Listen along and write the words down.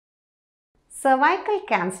Cervical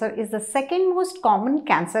cancer is the second most common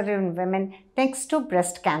cancer in women next to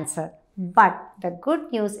breast cancer. But the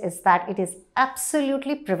good news is that it is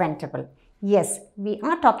absolutely preventable. Yes, we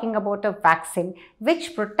are talking about a vaccine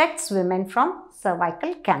which protects women from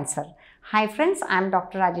cervical cancer. Hi friends, I am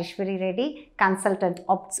Dr. Rajeshwari Reddy, consultant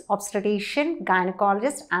obstetrician,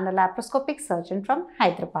 gynecologist and a laparoscopic surgeon from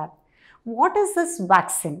Hyderabad. What is this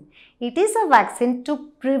vaccine? It is a vaccine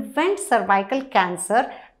to prevent cervical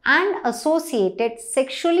cancer and associated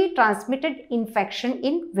sexually transmitted infection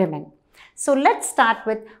in women. So let's start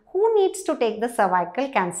with who needs to take the cervical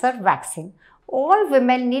cancer vaccine. All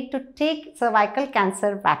women need to take cervical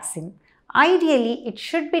cancer vaccine. Ideally, it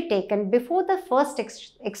should be taken before the first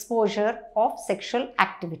exposure of sexual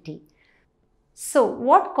activity. So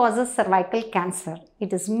what causes cervical cancer?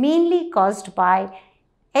 It is mainly caused by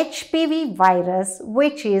HPV virus,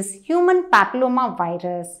 which is human papilloma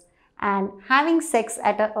virus, and having sex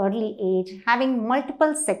at an early age, having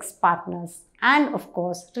multiple sex partners, and of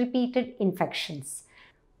course repeated infections.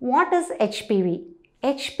 What is HPV?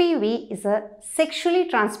 HPV is a sexually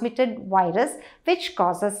transmitted virus which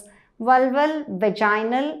causes vulval,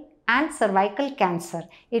 vaginal and cervical cancer.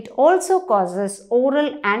 It also causes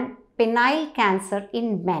oral and penile cancer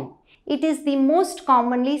in men. It is the most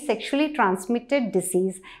commonly sexually transmitted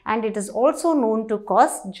disease and it is also known to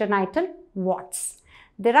cause genital warts.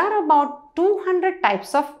 There are about 200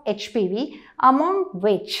 types of HPV, among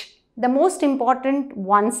which the most important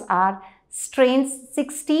ones are strains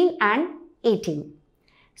 16 and 18.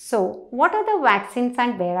 So, what are the vaccines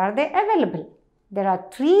and where are they available? There are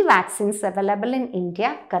 3 vaccines available in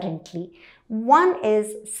India currently. One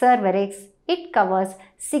is Cervarix. It covers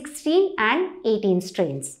 16 and 18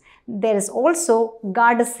 strains. There is also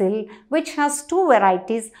Gardasil, which has 2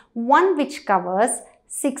 varieties, one which covers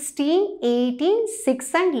 16, 18,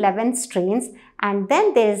 6 and 11 strains, and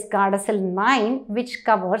then there is Gardasil 9 which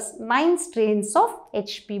covers 9 strains of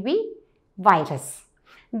HPV virus.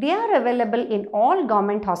 They are available in all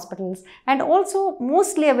government hospitals and also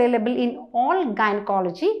mostly available in all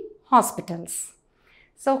gynecology hospitals.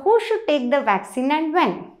 So who should take the vaccine and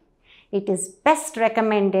when? It is best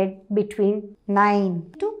recommended between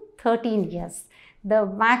 9 to 13 years. The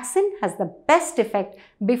vaccine has the best effect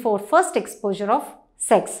before first exposure of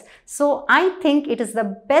sex. So I think it is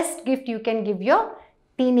the best gift you can give your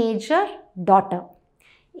teenager daughter.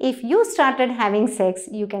 If you started having sex,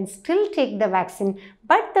 you can still take the vaccine,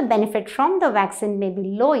 but the benefit from the vaccine may be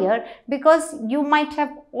lower because you might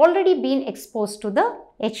have already been exposed to the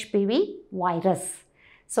HPV virus.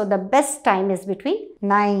 So the best time is between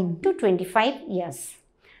 9 to 25 years.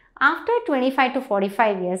 After 25 to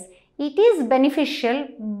 45 years, it is beneficial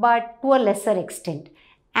but to a lesser extent.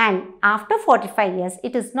 And after 45 years,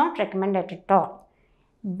 it is not recommended at all.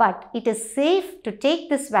 But it is safe to take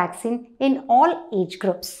this vaccine in all age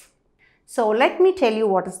groups. So let me tell you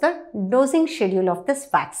what is the dosing schedule of this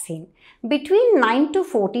vaccine. Between 9 to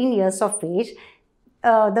 14 years of age,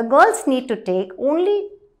 the girls need to take only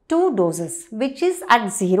 2 doses, which is at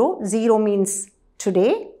 0. 0 means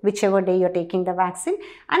today, whichever day you are taking the vaccine,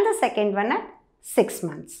 and the second one at 6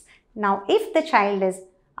 months. Now, if the child is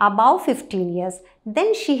above 15 years,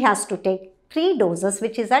 then she has to take 3 doses,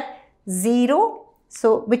 which is at 0,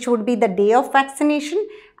 so which would be the day of vaccination,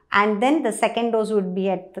 and then the second dose would be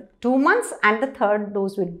at 2 months and the third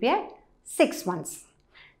dose would be at 6 months.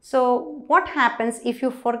 So what happens if you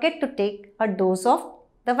forget to take a dose of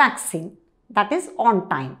the vaccine, that is on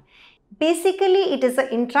time? Basically, it is an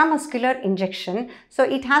intramuscular injection, so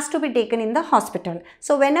it has to be taken in the hospital.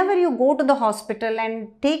 So whenever you go to the hospital and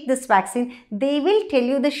take this vaccine, they will tell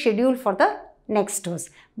you the schedule for the next dose.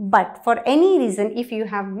 But for any reason, if you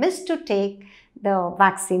have missed to take the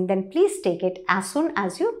vaccine, then please take it as soon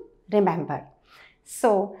as you remember.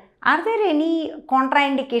 So, are there any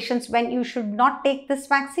contraindications when you should not take this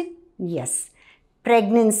vaccine? Yes.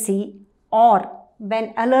 Pregnancy or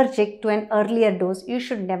when allergic to an earlier dose, you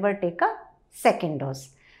should never take a second dose.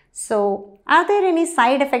 So, are there any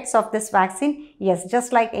side effects of this vaccine? Yes,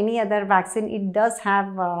 just like any other vaccine, it does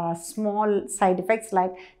have small side effects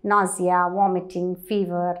like nausea, vomiting,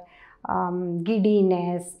 fever,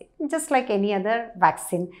 giddiness, just like any other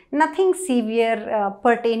vaccine. Nothing severe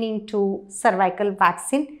pertaining to cervical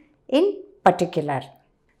vaccine in particular.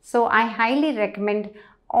 So, I highly recommend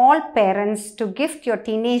all parents to gift your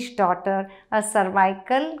teenage daughter a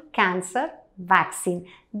cervical cancer vaccine.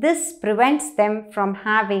 This prevents them from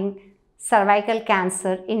having cervical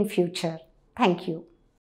cancer in future. Thank you.